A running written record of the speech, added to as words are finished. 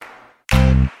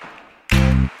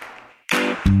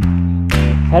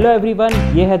Hello everyone,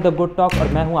 ये है the Good talk और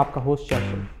मैं हूं आपका होस्ट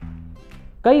चर्चिल।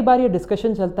 कई बार ये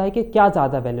डिस्कशन चलता है कि क्या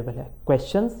ज़्यादा वैल्यूबल है,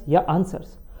 क्वेश्चंस या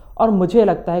आंसर्स। और मुझे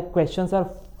लगता है questions are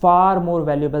far more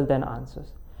valuable then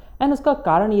answers. And उसका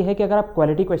कारण ये है कि अगर आप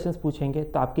क्वालिटी क्वेश्चंस पूछेंगे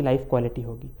तो आपकी लाइफ क्वालिटी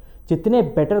होगी। जितने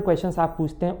बेटर क्वेश्चंस आप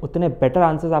पूछते हैं उतने बेटर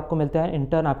आंसर्स आपको मिलते हैं, इन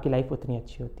टर्न आपकी लाइफ उतनी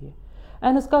अच्छी होती है।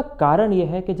 एंड उसका कारण ये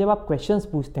है कि जब आप क्वेश्चंस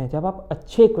पूछते हैं, जब आप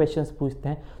अच्छे क्वेश्चंस पूछते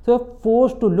हैं, तो you are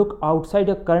forced to look outside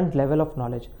your current level of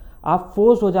knowledge. आप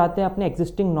फोर्स हो जाते हैं अपने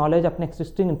एग्जिस्टिंग नॉलेज, अपने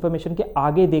एग्जिस्टिंग इन्फॉर्मेशन के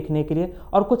आगे देखने के लिए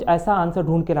और कुछ ऐसा आंसर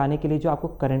ढूंढ के लाने के लिए जो आपको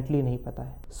करंटली नहीं पता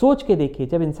है। सोच के देखिए,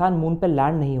 जब इंसान मून पर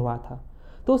लैंड नहीं हुआ था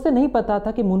तो उसे नहीं पता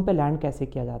था कि मून पर लैंड कैसे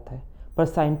किया जाता है, पर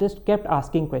साइंटिस्ट केप्ट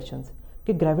आस्किंग क्वेश्चंस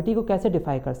कि ग्रेविटी को कैसे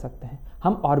डिफाई कर सकते हैं,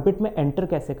 हम ऑर्बिट में एंटर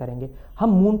कैसे करेंगे, हम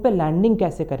मून पे लैंडिंग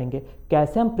कैसे करेंगे,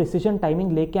 कैसे हम प्रिसीजन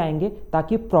टाइमिंग लेके आएंगे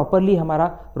ताकि प्रॉपरली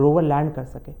हमारा रोवर लैंड कर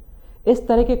सके। इस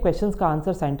तरह के क्वेश्चंस का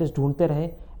आंसर साइंटिस्ट ढूंढते रहे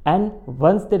and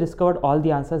once they discovered all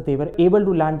the answers they were able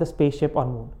to land the spaceship on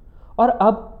moon. और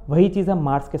अब वही चीज़ हम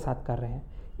मार्स के साथ कर रहे हैं।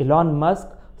 इलॉन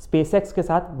मस्क स्पेसएक्स के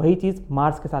साथ वही चीज़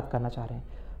मार्स के साथ करना चाह रहे हैं।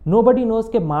 नोबडी नोज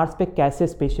के मार्स पे कैसे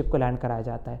स्पेसशिप को लैंड कराया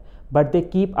जाता है, but they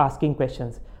keep asking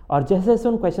questions. और जैसे जैसे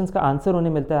उन क्वेश्चंस का आंसर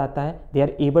उन्हें मिलता जाता है, they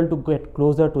are able to get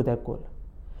closer to their goal.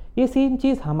 ये सेम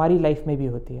चीज़ हमारी लाइफ में भी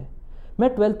होती है। मैं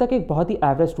 12th तक एक बहुत ही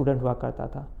एवरेज स्टूडेंट हुआ करता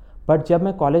था, बट जब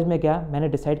मैं कॉलेज में गया मैंने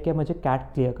डिसाइड किया मुझे कैट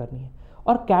क्लियर करनी है।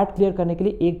 और कैट क्लियर करने के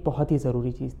लिए एक बहुत ही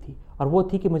ज़रूरी चीज़ थी, और वो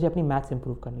थी कि मुझे अपनी मैथ्स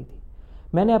इंप्रूव करनी थी।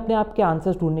 मैंने अपने आप के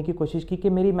आंसर्स ढूंढने की कोशिश की कि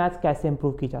मेरी मैथ्स कैसे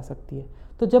इंप्रूव की जा सकती है।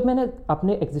 तो जब मैंने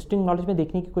अपने एग्जिस्टिंग नॉलेज में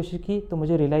देखने की कोशिश की तो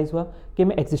मुझे रियलाइज़ हुआ कि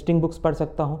मैं एग्जिस्टिंग बुक्स पढ़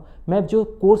सकता हूँ, मैं जो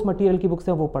कोर्स मटेरियल की बुक्स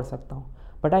हैं वो पढ़ सकता हूँ।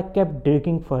 But I kept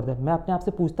digging further. मैं अपने आप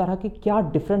से पूछता रहा कि क्या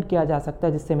डिफरेंट किया जा सकता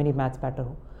है जिससे मेरी मैथ्स बेटर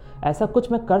हो, ऐसा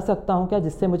कुछ मैं कर सकता हूँ क्या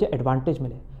जिससे मुझे एडवांटेज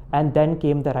मिले। And then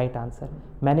came the right answer.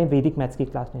 मैंने वैदिक मैथ्स की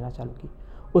क्लास लेना चालू की,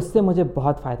 उससे मुझे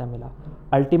बहुत फ़ायदा मिला।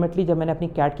 अल्टीमेटली जब मैंने अपनी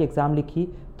कैट की एग्ज़ाम लिखी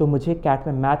तो मुझे कैट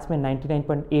में मैथ्स में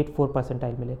 99.84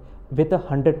 परसेंटाइल मिले विद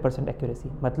 100% एक्यूरेसी।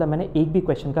 मतलब मैंने एक भी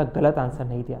क्वेश्चन का गलत आंसर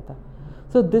नहीं दिया था।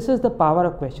 So this is the power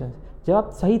of questions. जब आप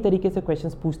सही तरीके से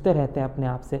क्वेश्चंस पूछते रहते हैं अपने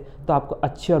आप से तो आपको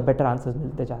अच्छे और बेटर आंसर्स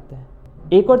मिलते जाते हैं।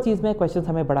 एक और चीज़ में क्वेश्चंस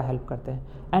हमें बड़ा हेल्प करते हैं,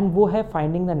 एंड वो है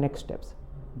फाइंडिंग द नेक्स्ट स्टेप्स।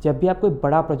 जब भी आप कोई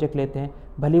बड़ा प्रोजेक्ट लेते हैं,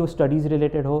 भले वो स्टडीज़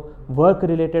रिलेटेड हो, वर्क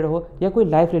रिलेटेड हो या कोई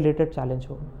लाइफ रिलेटेड चैलेंज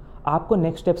हो, आपको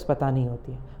नेक्स्ट स्टेप्स पता नहीं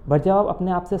होती है। बट जब आप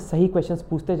अपने आप से सही क्वेश्चंस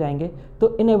पूछते जाएंगे तो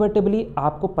इनएविटेबली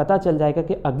आपको पता चल जाएगा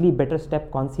कि अगली बेटर स्टेप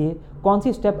कौन सी है, कौन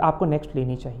सी स्टेप आपको नेक्स्ट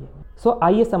लेनी चाहिए। सो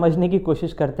आइए समझने की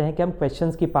कोशिश करते हैं कि हम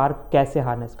क्वेश्चंस की पावर कैसे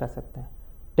हार्नेस कर सकते हैं।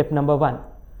 Tip number 1,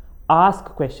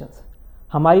 ask questions.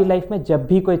 हमारी लाइफ में जब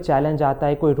भी कोई चैलेंज आता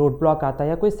है, कोई रोड ब्लॉक आता है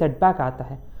या कोई सेटबैक आता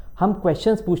है, हम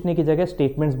क्वेश्चंस पूछने की जगह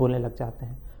स्टेटमेंट्स बोलने लग जाते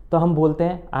हैं। तो हम बोलते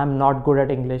हैं I am not good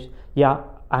at English, या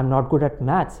I am not good at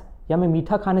maths, या मैं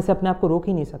मीठा खाने से अपने आप को रोक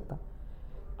ही नहीं सकता।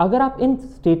 अगर आप इन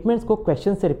स्टेटमेंट्स को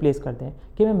क्वेश्चन से रिप्लेस कर दें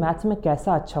कि मैं मैथ्स में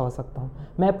कैसा अच्छा हो सकता हूँ,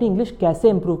 मैं अपनी इंग्लिश कैसे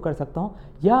इंप्रूव कर सकता हूँ,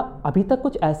 या अभी तक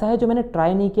कुछ ऐसा है जो मैंने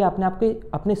ट्राई नहीं किया अपने आप के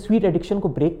अपने स्वीट एडिक्शन को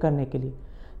ब्रेक करने के लिए।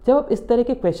 जब आप इस तरह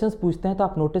के क्वेश्चंस पूछते हैं तो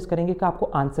आप नोटिस करेंगे कि आपको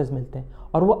आंसर्स मिलते हैं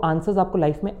और वो आंसर्स आपको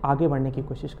लाइफ में आगे बढ़ने की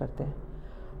कोशिश करते हैं।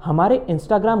 हमारे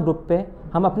इंस्टाग्राम ग्रुप पे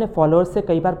हम अपने फॉलोअर्स से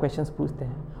कई बार क्वेश्चंस पूछते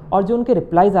हैं और जो उनके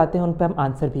रिप्लाईज आते हैं उन पर हम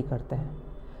आंसर भी करते हैं।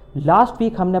 लास्ट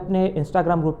वीक हमने अपने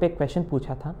इंस्टाग्राम ग्रुप पे एक क्वेश्चन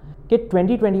पूछा था कि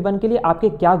 2021 के लिए आपके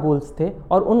क्या गोल्स थे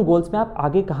और उन गोल्स में आप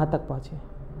आगे कहाँ तक पहुँचे।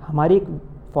 हमारी एक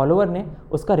फॉलोअर ने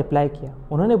उसका रिप्लाई किया।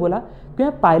 उन्होंने बोला कि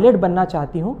मैं पायलट बनना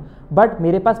चाहती हूँ बट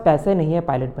मेरे पास पैसे नहीं है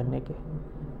पायलट बनने के।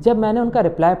 जब मैंने उनका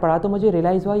रिप्लाई पढ़ा तो मुझे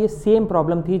रियलाइज़ हुआ ये सेम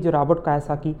प्रॉब्लम थी जो रॉबर्ट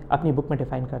कायसाकी अपनी बुक में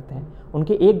डिफाइन करते हैं।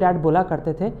 उनके एक डैड बोला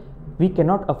करते थे we can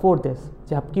not afford this,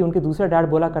 जबकि उनके दूसरे डैड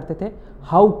बोला करते थे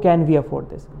how can we afford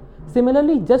this.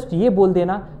 Similarly just ये बोल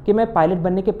देना कि मैं पायलट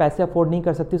बनने के पैसे अफोर्ड नहीं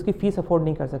कर सकती, उसकी फ़ीस अफोर्ड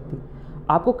नहीं कर सकती,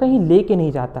 आपको कहीं ले के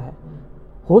नहीं जाता है।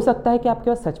 हो सकता है कि आपके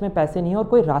पास सच में पैसे नहीं हो और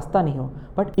कोई रास्ता नहीं हो,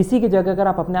 बट इसी की जगह अगर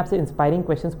आप अपने आप से इंस्पायरिंग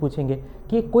क्वेश्चंस पूछेंगे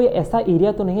कि कोई ऐसा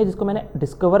एरिया तो नहीं है जिसको मैंने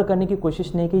डिस्कवर करने की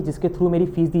कोशिश नहीं की जिसके थ्रू मेरी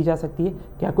फ़ीस दी जा सकती है,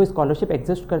 क्या कोई स्कॉलरशिप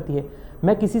एग्जिस्ट करती है,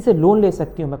 मैं किसी से लोन ले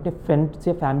सकती हूँ, मैं अपने फ्रेंड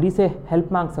से फैमिली से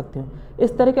हेल्प मांग सकती हूँ।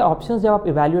 इस तरह के ऑप्शंस जब आप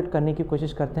इवैल्यूएट करने की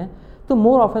कोशिश करते हैं तो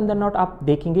मोर ऑफन देन नॉट आप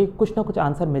देखेंगे कुछ ना कुछ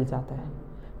आंसर मिल जाता है।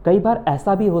 कई बार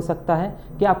ऐसा भी हो सकता है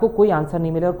कि आपको कोई आंसर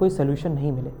नहीं मिले और कोई सोल्यूशन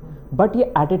नहीं मिले, बट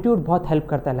ये एटीट्यूड बहुत हेल्प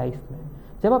करता है लाइफ में।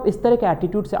 जब आप इस तरह के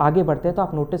एटीट्यूड से आगे बढ़ते हैं तो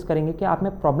आप नोटिस करेंगे कि आप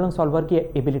में प्रॉब्लम सॉल्वर की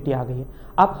एबिलिटी आ गई है।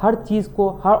 आप हर चीज़ को,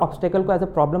 हर ऑब्स्टेकल को एज अ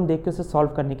प्रॉब्लम देख के उसे सॉल्व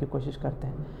करने की कोशिश करते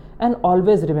हैं। And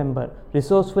always remember,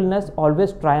 resourcefulness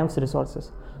always triumphs resources.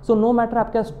 So no matter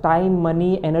आपके पास टाइम,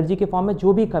 मनी, एनर्जी के फॉर्म में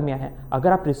जो भी कमियां हैं,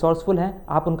 अगर आप रिसोर्सफुल हैं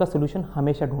आप उनका सोल्यूशन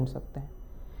हमेशा ढूंढ सकते हैं।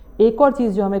 एक और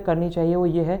चीज़ जो हमें करनी चाहिए वो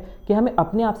ये है कि हमें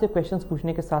अपने आप से क्वेश्चंस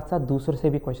पूछने के साथ साथ दूसरों से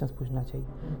भी क्वेश्चंस पूछना चाहिए।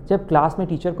 जब क्लास में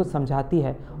टीचर कुछ समझाती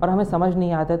है और हमें समझ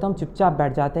नहीं आता है तो हम चुपचाप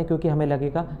बैठ जाते हैं क्योंकि हमें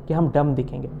लगेगा कि हम डम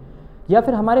दिखेंगे, या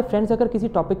फिर हमारे फ्रेंड्स अगर किसी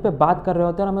टॉपिक पे बात कर रहे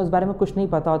होते हैं और हमें उस बारे में कुछ नहीं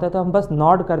पता होता है तो हम बस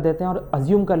नॉड कर देते हैं और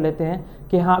अज्यूम कर लेते हैं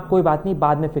कि हाँ कोई बात नहीं,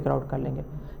 बाद में फिगर आउट कर लेंगे।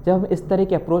 जब हम इस तरह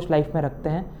की अप्रोच लाइफ में रखते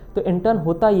हैं तो इंटर्न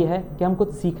होता ये है कि हम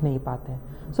कुछ सीख नहीं पाते हैं।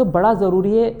 सो बड़ा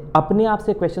ज़रूरी है अपने आप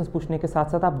से क्वेश्चंस पूछने के साथ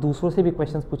साथ आप दूसरों से भी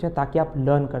क्वेश्चंस पूछें ताकि आप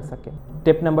लर्न कर सकें।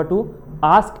 Tip number 2,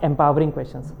 ask empowering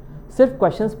questions. सिर्फ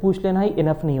क्वेश्चंस पूछ लेना ही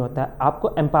इनफ नहीं होता है,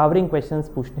 आपको एम्पावरिंग क्वेश्चंस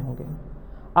पूछने होंगे।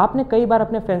 आपने कई बार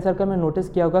अपने फ्रेंड सर्कल में नोटिस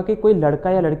किया होगा कि कोई लड़का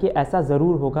या लड़की ऐसा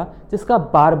ज़रूर होगा जिसका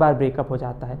बार बार ब्रेकअप हो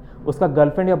जाता है, उसका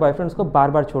गर्लफ्रेंड या बॉयफ्रेंड उसको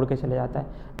बार बार छोड़ के चले जाता है,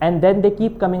 and then they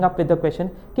keep coming up with the question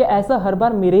कि ऐसा हर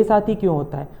बार मेरे साथ ही क्यों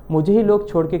होता है, मुझे ही लोग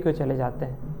छोड़ के क्यों चले जाते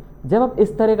हैं। जब आप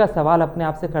इस तरह का सवाल अपने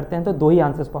आप से करते हैं तो 2 ही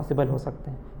आंसर्स पॉसिबल हो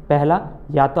सकते हैं। पहला,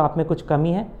 या तो आप में कुछ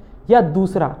कमी है, या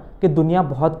दूसरा कि दुनिया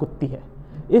बहुत कुत्ती है।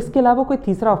 इसके अलावा कोई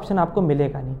तीसरा ऑप्शन आपको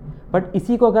मिलेगा नहीं। बट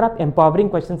इसी को अगर आप एम्पावरिंग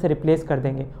क्वेश्चन से रिप्लेस कर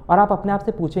देंगे और आप अपने आप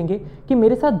से पूछेंगे कि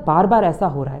मेरे साथ बार बार ऐसा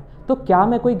हो रहा है तो क्या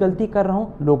मैं कोई गलती कर रहा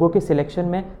हूँ, लोगों के सिलेक्शन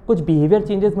में कुछ बिहेवियर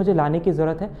चेंजेस मुझे लाने की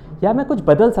ज़रूरत है, या मैं कुछ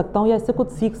बदल सकता हूँ या इससे कुछ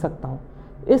सीख सकता हूँ।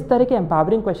 इस तरह के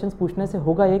एम्पावरिंग क्वेश्चंस पूछने से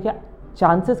होगा ये कि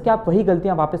चांसेस कि आप वही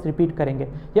गलतियां वापस रिपीट करेंगे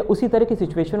या उसी तरह की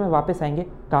सिचुएशन में वापस आएंगे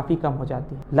काफ़ी कम हो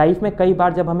जाती है। लाइफ में कई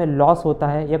बार जब हमें लॉस होता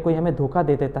है या कोई हमें धोखा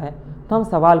दे देता है तो हम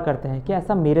सवाल करते हैं कि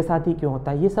ऐसा मेरे साथ ही क्यों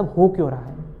होता है, ये सब हो क्यों रहा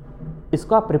है।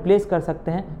 इसको आप रिप्लेस कर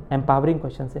सकते हैं एम्पावरिंग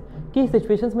क्वेश्चन से कि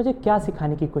सिचुएशंस मुझे क्या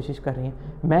सिखाने की कोशिश कर रही हैं,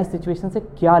 मैं इस सिचुएशन से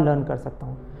क्या लर्न कर सकता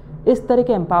हूँ। इस तरह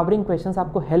के एम्पावरिंग क्वेश्चंस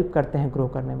आपको हेल्प करते हैं ग्रो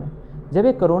करने में। जब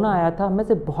ये कोरोना आया था में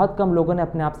से बहुत कम लोगों ने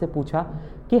अपने आप से पूछा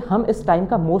कि हम इस टाइम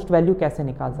का मोस्ट वैल्यू कैसे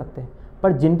निकाल सकते हैं,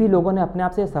 पर जिन भी लोगों ने अपने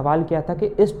आप से सवाल किया था कि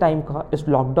इस टाइम का, इस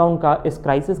लॉकडाउन का, इस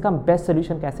क्राइसिस का बेस्ट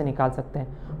सोल्यूशन कैसे निकाल सकते हैं,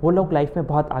 वो लोग लाइफ में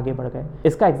बहुत आगे बढ़ गए।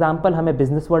 इसका एग्जाम्पल हमें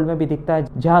बिजनेस वर्ल्ड में भी दिखता है,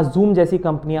 जहाँ जूम जैसी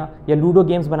कंपनियाँ या लूडो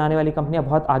गेम्स बनाने वाली कंपनियाँ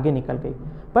बहुत आगे निकल गई।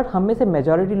 बट हम में से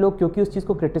मेजॉरिटी लोग क्योंकि उस चीज़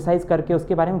को क्रिटिसाइज़ करके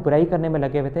उसके बारे में बुराई करने में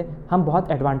लगे हुए थे, हम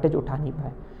बहुत एडवांटेज उठा नहीं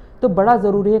पाए। तो बड़ा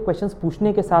ज़रूरी है क्वेश्चंस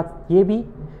पूछने के साथ ये भी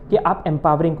कि आप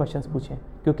एम्पावरिंग क्वेश्चंस पूछें,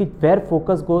 क्योंकि where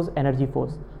focus goes energy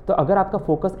force. तो अगर आपका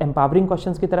फोकस एम्पावरिंग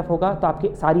क्वेश्चंस की तरफ होगा तो आपकी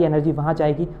सारी एनर्जी वहाँ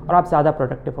जाएगी और आप ज़्यादा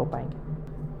प्रोडक्टिव हो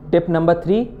पाएंगे। Tip number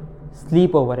 3,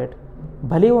 sleep over it.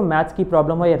 भले वो मैथ्स की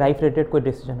प्रॉब्लम हो या लाइफ रिलेटेड कोई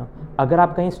डिसीजन हो, अगर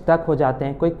आप कहीं स्टक हो जाते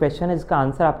हैं, कोई क्वेश्चन है जिसका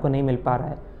आंसर आपको नहीं मिल पा रहा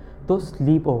है, तो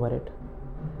स्लीप ओवर इट।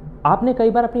 आपने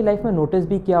कई बार अपनी लाइफ में नोटिस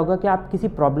भी किया होगा कि आप किसी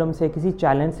प्रॉब्लम से, किसी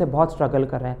चैलेंज से बहुत स्ट्रगल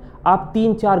कर रहे हैं, आप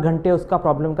 3-4 घंटे उसका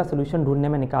प्रॉब्लम का सोल्यूशन ढूंढने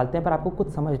में निकालते हैं पर आपको कुछ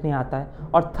समझ नहीं आता है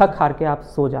और थक हार के आप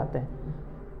सो जाते हैं।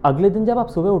 अगले दिन जब आप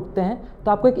सुबह उठते हैं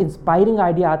तो आपको एक इंस्पायरिंग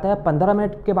आइडिया आता है, 15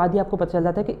 मिनट के बाद ही आपको पता चल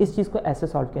जाता है कि इस चीज़ को ऐसे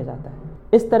सॉल्व किया जाता है।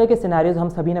 इस तरह के सिनेरियोज हम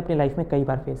सभी ने अपनी लाइफ में कई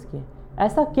बार फेस किए।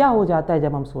 ऐसा क्या हो जाता है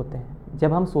जब हम सोते हैं?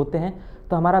 जब हम सोते हैं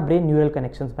तो हमारा ब्रेन न्यूरल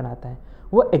कनेक्शंस बनाता है,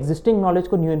 वो एग्जिस्टिंग नॉलेज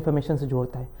को न्यू इन्फॉर्मेशन से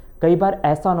जोड़ता है। कई बार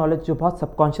ऐसा नॉलेज जो बहुत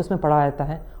सबकॉन्शियस में पड़ा रहता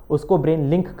है उसको ब्रेन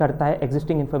लिंक करता है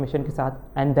एग्जिस्टिंग इन्फॉर्मेशन के साथ,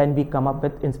 and then we come up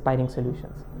with inspiring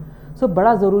solutions. So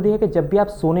बड़ा ज़रूरी है कि जब भी आप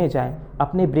सोने जाएं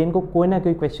अपने ब्रेन को कोई ना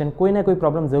कोई क्वेश्चन, कोई ना कोई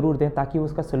प्रॉब्लम ज़रूर दें ताकि वो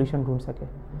उसका सोल्यूशन ढूंढ सके।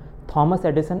 थॉमस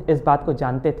एडिसन इस बात को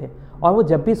जानते थे और वो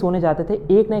जब भी सोने जाते थे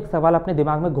एक ना एक सवाल अपने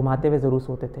दिमाग में घुमाते हुए ज़रूर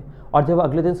सोते थे, और जब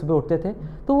अगले दिन सुबह उठते थे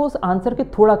तो वो उस आंसर के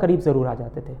थोड़ा करीब ज़रूर आ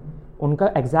जाते थे। उनका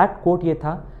एग्जैक्ट कोट ये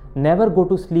था, never go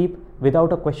to sleep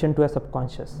without a question to a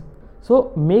subconscious.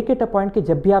 So make it a point कि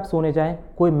जब भी आप सोने जाएं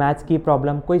कोई मैथ्स की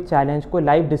प्रॉब्लम, कोई चैलेंज, कोई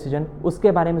लाइफ डिसीजन,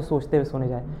 उसके बारे में सोचते हुए सोने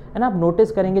जाएं। एंड आप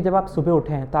नोटिस करेंगे जब आप सुबह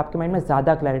उठे हैं तो आपके माइंड में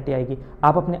ज़्यादा क्लैरिटी आएगी,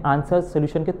 आप अपने आंसर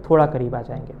सोल्यूशन के थोड़ा करीब आ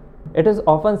जाएंगे। It is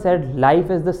often said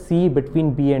life is the C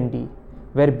between B and D,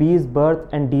 where B is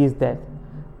birth and D is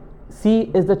death. C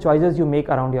is the choices you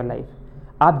make around your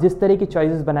life. आप जिस तरह की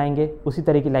choices बनाएंगे उसी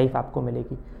तरह की लाइफ आपको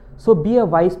मिलेगी। So be a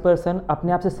wise person,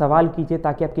 अपने आप से सवाल कीजिए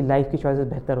ताकि आपकी लाइफ की चॉइसेस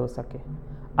बेहतर हो सके।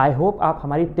 आई होप आप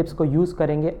हमारी टिप्स को यूज़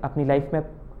करेंगे अपनी लाइफ में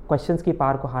क्वेश्चंस की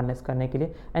पावर को हार्नेस करने के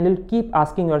लिए, and will keep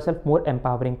asking yourself more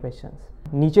empowering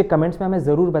questions. नीचे कमेंट्स में हमें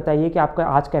ज़रूर बताइए कि आपका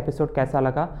आज का एपिसोड कैसा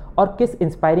लगा और किस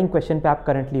इंस्पायरिंग क्वेश्चन पे आप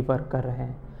करंटली वर्क कर रहे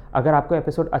हैं। अगर आपको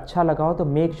एपिसोड अच्छा लगा हो तो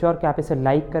मेक श्योर कि आप इसे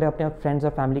लाइक करें, अपने फ्रेंड्स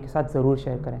और फैमिली के साथ ज़रूर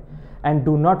शेयर करें, and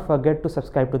do not forget to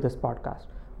subscribe to this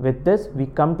podcast. With this we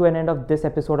come to an end of this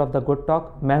episode of the Good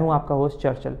Talk. मैं हूँ आपका host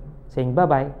Churchill, saying bye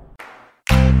bye.